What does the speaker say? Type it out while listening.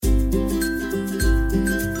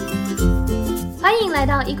来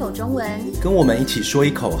到一口中文，跟我们一起说一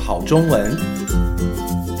口好中文。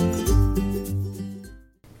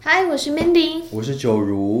嗨，我是 Mindy， 我是九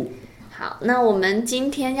如。好，那我们今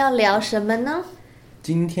天要聊什么呢？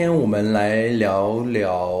今天我们来聊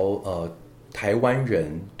聊台湾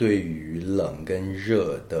人对于冷跟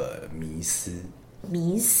热的迷思。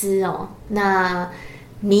迷思哦，那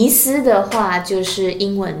迷思的话就是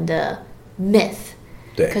英文的 myth，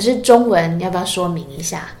 对。可是中文要不要说明一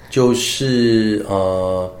下？就是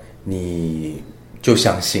你就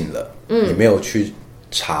相信了，你没有去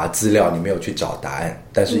查资料，你没有去找答案，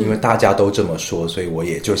但是因为大家都这么说，所以我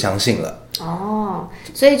也就相信了。哦，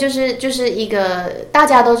所以就是一个大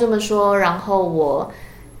家都这么说，然后我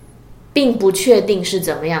并不确定是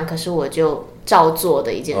怎么样，可是我就照做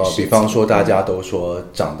的一件事情。比方说大家都说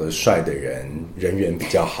长得帅的人人缘比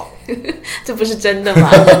较好，这不是真的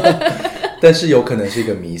吗？但是有可能是一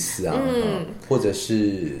个迷思啊，或者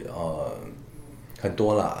是很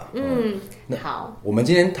多啦。好，我们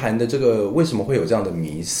今天谈的这个为什么会有这样的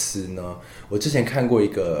迷思呢？我之前看过一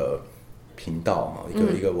个频道，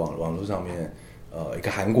一个网络上面，一个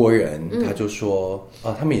韩国人，他就说，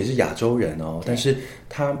他们也是亚洲人哦，但是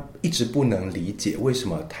他一直不能理解为什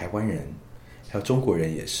么台湾人还有中国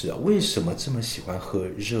人也是啊，为什么这么喜欢喝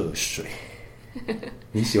热水？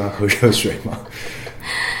你喜欢喝热水吗？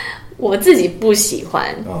我自己不喜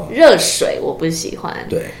欢热水，我不喜欢。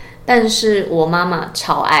对。但是我妈妈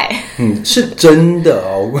超爱，是真的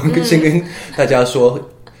哦。我先跟大家说，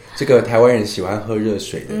这个台湾人喜欢喝热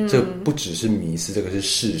水的，这不只是迷思，这个是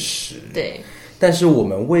事实。对。但是我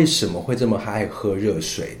们为什么会这么爱喝热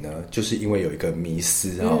水呢？就是因为有一个迷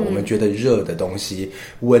思啊，我们觉得热的东西、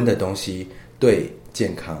温的东西对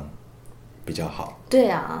健康比较好。对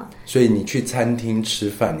啊。所以你去餐厅吃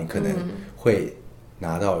饭，你可能会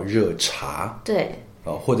拿到热茶。对。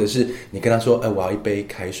或者是你跟他说，我要一杯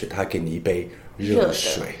开水，他给你一杯热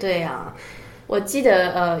水。对啊，我记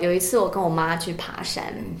得有一次我跟我妈去爬山，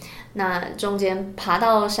那中间爬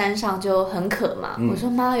到山上就很渴嘛，我说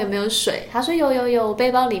妈有没有水？她说有，我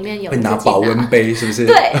背包里面有。会拿保温杯是不是？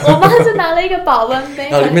对，我妈就拿了一个保温杯，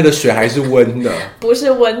然后里面的水还是温的，不是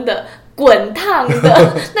温的。滚烫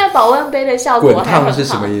的，那保温杯的效果还很好。滚烫是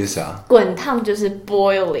什么意思啊？滚烫就是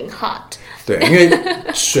boiling hot。对，因为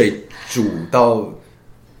水煮到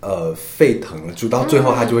沸腾了，煮到最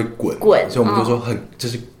后它就会滚，所以我们就说这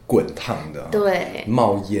是滚烫的，对，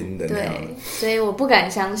冒烟的那样。所以我不敢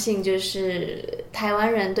相信，就是台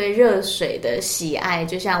湾人对热水的喜爱，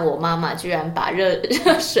就像我妈妈居然把热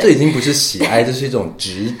水，这已经不是喜爱，这是一种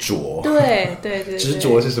执着。对，执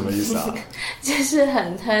着是什么意思啊？就是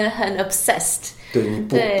很 obsessed。对，你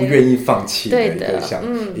不愿意放弃的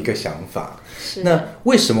一个想法。那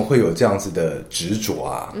为什么会有这样子的执着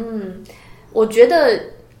啊？我觉得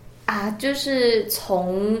就是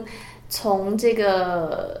从这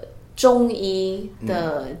个中医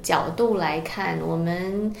的角度来看，我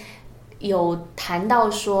们有谈到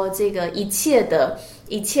说，这个一切的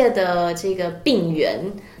这个病源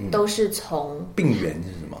都是从病源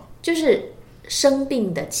是什么？就是生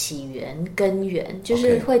病的起源根源，就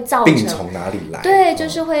是会造成病从哪里来？对，就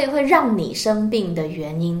是会让你生病的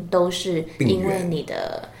原因都是因为你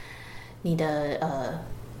的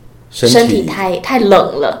身体太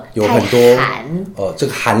冷了，有很多寒这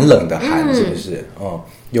个寒冷的寒是不是？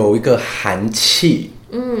有一个寒气，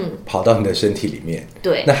跑到你的身体里面。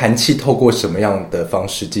对，那寒气透过什么样的方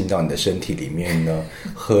式进到你的身体里面呢？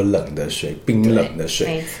喝冷的水，冰冷的水，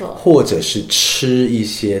没错，或者是吃一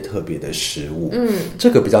些特别的食物。这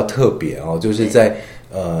个比较特别哦，就是在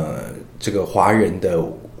这个华人的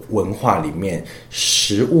文化里面，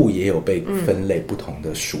食物也有被分类不同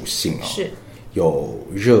的属性哦。是。有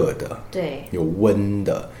热的，对，有温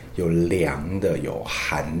的，有凉的，有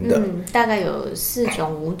寒的，大概有4种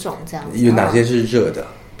5种这样子。有哪些是热的？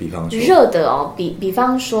比方说热的哦，比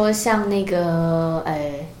方说像那个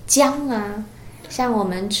姜啊，像我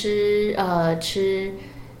们吃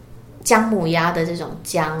姜母鸭的这种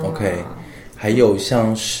姜，OK， 还有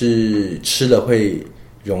像是吃了会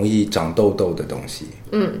容易长痘痘的东西，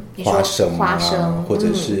花生或者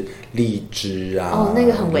是荔枝啊，那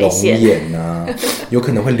个很危险，龙眼啊，有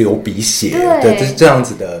可能会流鼻血的，这样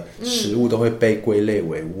子的食物都会被归类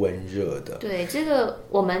为温热的。对，这个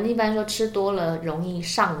我们一般说吃多了容易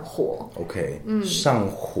上火。OK，上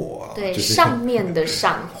火啊，对，就是上面的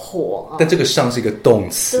上火，但这个上是一个动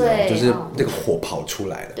词，就是那个火跑出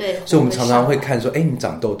来了。对，所以我们常常会看说，你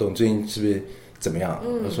长痘痘，你最近是不是？怎么样？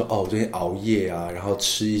我说我最近熬夜啊，然后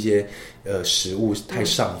吃一些食物太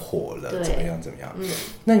上火了，怎么样？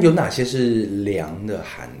那有哪些是凉的、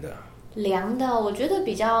寒的？凉的，我觉得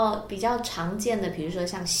比较常见的，比如说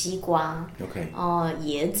像西瓜，OK，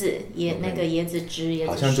椰子那个椰子汁，椰子水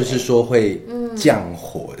好像就是说会降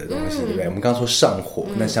火的东西，对不对？我们刚刚说上火，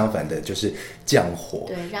那相反的就是降火，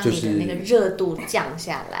对，让你的那个热度降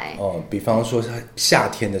下来。比方说夏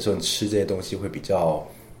天的时候，你吃这些东西会比较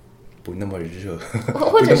不那么热，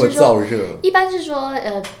或者是不那么燥热。一般是说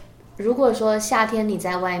如果说夏天你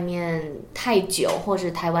在外面太久，或是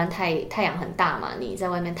台湾太阳很大嘛，你在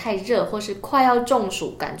外面太热，或是快要中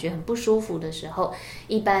暑，感觉很不舒服的时候，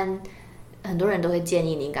一般很多人都会建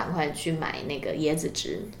议你赶快去买那个椰子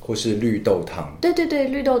汁，或是绿豆汤。对对对，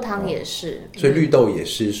绿豆汤也是。所以绿豆也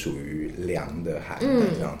是属于凉的、寒的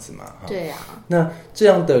这样子嘛。对啊。那这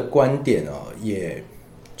样的观点也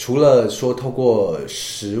除了说透过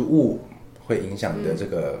食物会影响你的这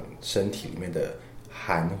个身体里面的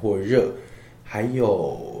寒或热，还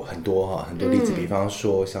有很多例子，比方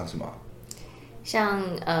说像什么，像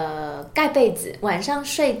盖被子，晚上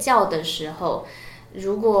睡觉的时候，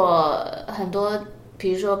如果很多，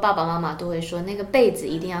比如说爸爸妈妈都会说，那个被子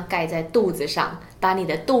一定要盖在肚子上，把你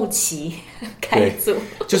的肚脐盖住。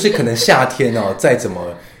就是可能夏天再怎么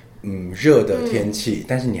热的天气，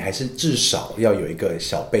但是你还是至少要有一个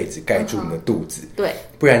小被子盖住你的肚子，对，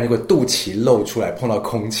不然如果肚脐露出来碰到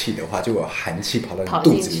空气的话，就有寒气跑到你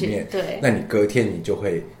肚子里面，对，那你隔天你就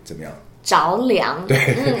会怎么样？着凉。对，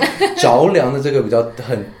着凉的这个比较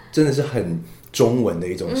真的是很中文的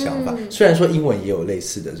一种想法。虽然说英文也有类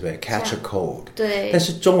似的，对不对 ？Catch a cold， 对，但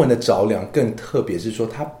是中文的着凉更特别，是说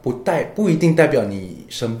它不一定代表你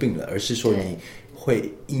生病了，而是说你会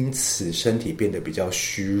因此身体变得比较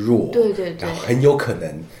虚弱，对对对，然后很有可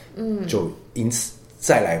能就因此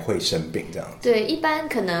再来会生病这样子。对，一般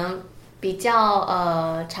可能比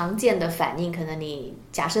较常见的反应，可能你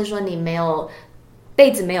假设说你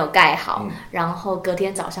被子没有盖好，然后隔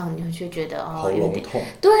天早上你会去觉得喉咙痛，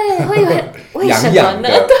对，会有为什么呢？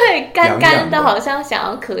对，干干的，好像想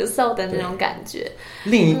要咳嗽的那种感觉。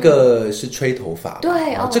另一个是吹头发，对，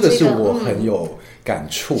这个是我很有感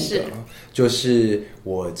触的，就是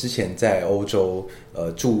我之前在欧洲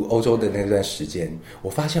住欧洲的那段时间，我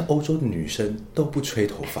发现欧洲的女生都不吹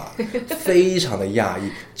头发，非常的讶异，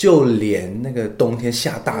就连那个冬天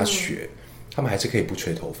下大雪。他们还是可以不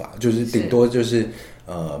吹头发，就是顶多就是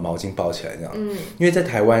毛巾包起来这样。因为在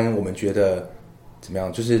台湾我们觉得怎么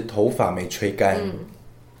样，就是头发没吹干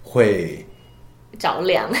会着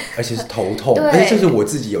凉，而且是头痛。而且这是我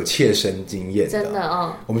自己有切身经验的，真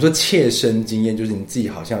的我们说切身经验，就是你自己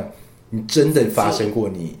好像你真的发生过，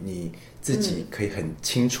你自己可以很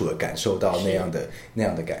清楚的感受到那样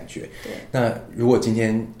的感觉。对，那如果今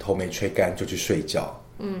天头没吹干就去睡觉。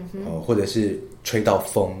或者是吹到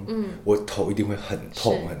风，我头一定会很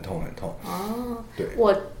痛很痛很痛。对，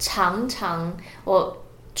我常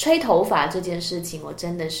吹头发这件事情，我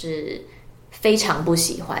真的是非常不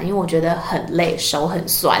喜欢，因为我觉得很累，手很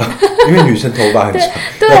酸。因为女生头发很长，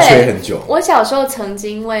要吹很久。我小时候曾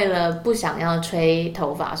经为了不想要吹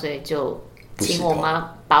头发，所以就请我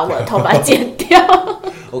妈把我的头发剪掉。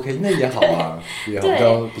OK， 那也好啊，也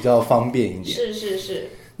好，比较方便一点。是。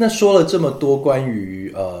那说了这么多关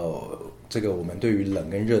于这个我们对于冷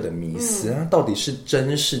跟热的迷思，它到底是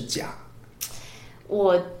真是假？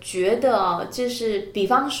我觉得就是比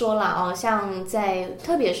方说啦像在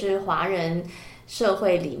特别是华人社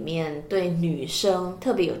会里面，对女生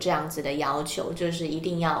特别有这样子的要求，就是一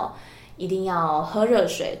定要喝热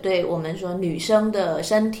水，对我们说女生的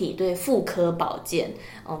身体对妇科保健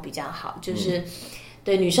比较好，就是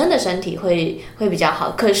对女生的身体会比较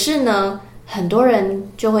好。可是呢，很多人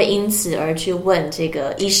就会因此而去问这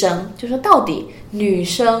个医生，就说到底女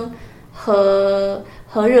生喝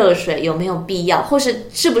热水有没有必要，或是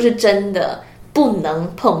不是真的不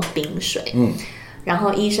能碰冰水？然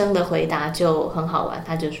后医生的回答就很好玩，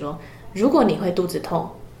他就说，如果你会肚子痛，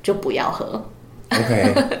就不要喝。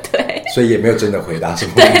OK， 对，所以也没有真的回答什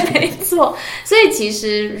么问题。对，没错。所以其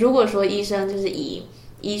实如果说医生就是以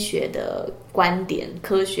医学的观点，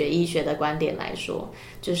科学医学的观点来说，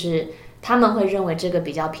就是他们会认为这个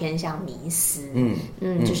比较偏向迷思，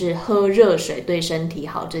就是喝热水对身体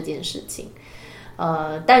好这件事情。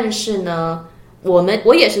但是呢，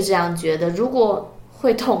我也是这样觉得，如果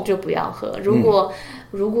会痛就不要喝，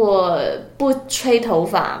如果不吹头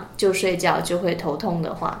发就睡觉就会头痛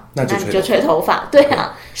的话，那你就吹头发。对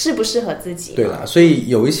啊，适不适合自己？对啦，所以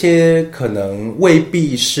有一些可能未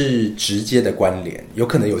必是直接的关联，有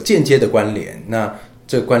可能有间接的关联。那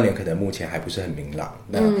这个关联可能目前还不是很明朗。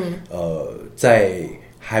那在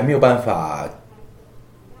还没有办法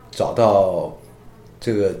找到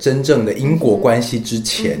这个真正的因果关系之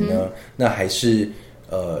前呢，那还是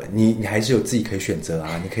你还是有自己可以选择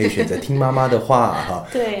啊，你可以选择听妈妈的话哈，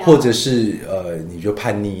对啊，或者是你就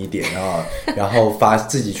叛逆一点啊，然后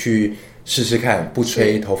自己去试试看，不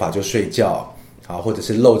吹头发就睡觉。啊，或者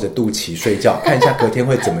是露着肚脐睡觉，看一下隔天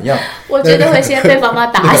会怎么样？我觉得会先被妈妈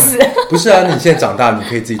打死。不是啊，你现在长大，你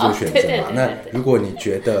可以自己做选择嘛。对对对对对，那如果你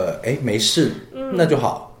觉得没事，那就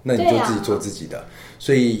好，那你就自己做自己的。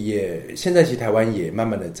所以现在其实台湾也慢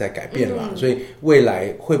慢的在改变了，所以未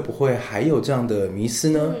来会不会还有这样的迷思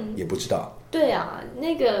呢？也不知道。对啊，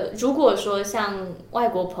那个如果说像外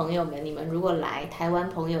国朋友们，你们如果来台湾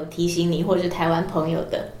朋友提醒你，或者是台湾朋友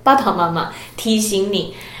的爸爸妈妈提醒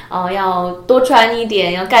你，要多穿一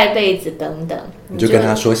点，要盖被子等等，你就跟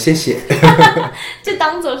他说谢谢，就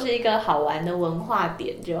当做是一个好玩的文化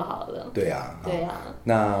点就好了。对啊，对啊。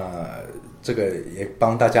那这个也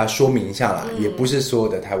帮大家说明一下啦，也不是所有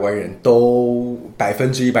的台湾人都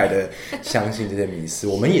100%的相信这些迷思，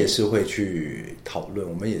我们也是会去讨论，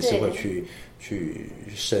我们也是会去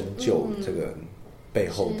深究这个背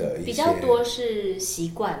后的一些，比较多是习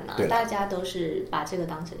惯嘛，对，大家都是把这个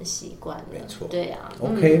当成习惯了，没错，对啊。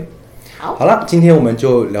OK，好了，今天我们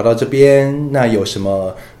就聊到这边。那有什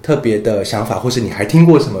么特别的想法，或是你还听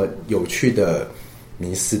过什么有趣的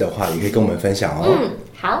迷思的话，也可以跟我们分享哦。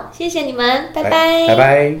好，谢谢你们，拜拜，拜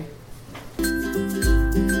拜。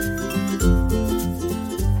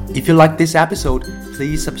If you like this episode,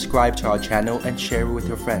 please subscribe to our channel and share it with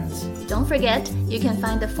your friends. Don't forget, you can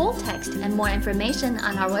find the full text and more information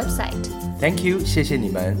on our website. Thank you, 谢谢你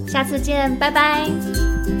们。下次见，拜拜。